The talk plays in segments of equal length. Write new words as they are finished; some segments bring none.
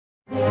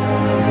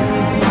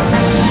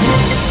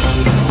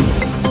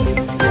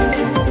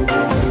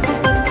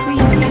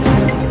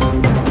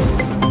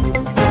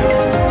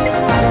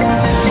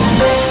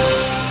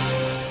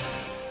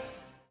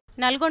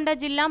నల్గొండ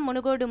జిల్లా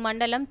మునుగోడు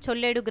మండలం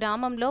చొల్లేడు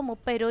గ్రామంలో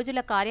 30 రోజుల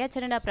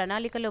కార్యాచరణ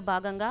ప్రణాళికలో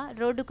భాగంగా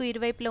రోడ్డుకు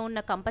ఇరువైపులా ఉన్న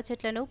కంప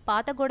చెట్లను,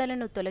 పాత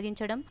గోడలను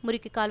తొలగించడం,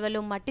 మురికి కాల్వలో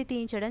మట్టి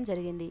తీయించడం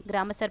జరిగింది.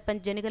 గ్రామ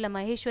సర్పంచ్ జనిగల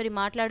మహేశ్వరి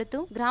మాట్లాడుతూ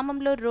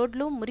గ్రామంలో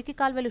రోడ్లు, మురికి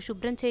కాల్వలు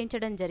శుభ్రం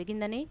చేయించడం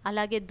జరిగిందని,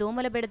 అలాగే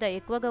దోమల బెడద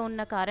ఎక్కువగా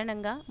ఉన్న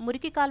కారణంగా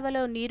మురికి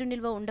కాల్వలో నీరు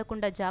నిల్వ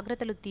ఉండకుండా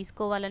జాగ్రత్తలు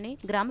తీసుకోవాలని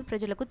గ్రామ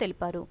ప్రజలకు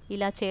తెలిపారు.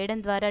 ఇలా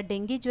చేయడం ద్వారా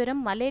డెంగీ జ్వరం,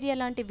 మలేరియా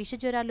లాంటి విష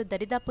జ్వరాలు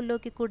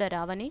దరిదాపుల్లోకి కూడా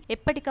రావని,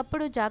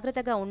 ఎప్పటికప్పుడు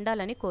జాగ్రత్తగా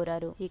ఉండాలని కోరారు.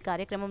 ఈ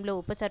కార్యక్రమంలో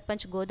ఉప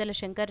సర్పంచ్ గోదల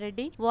శంకర్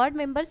రెడ్డి, వార్డ్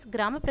మెంబర్స్,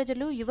 గ్రామ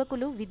ప్రజలు,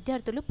 యువకులు,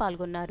 విద్యార్థులు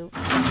పాల్గొన్నారు.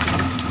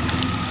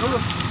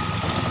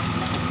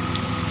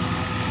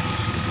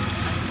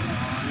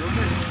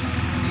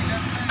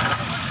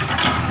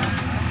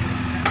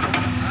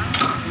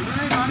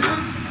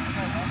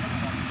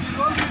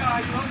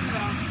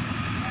 I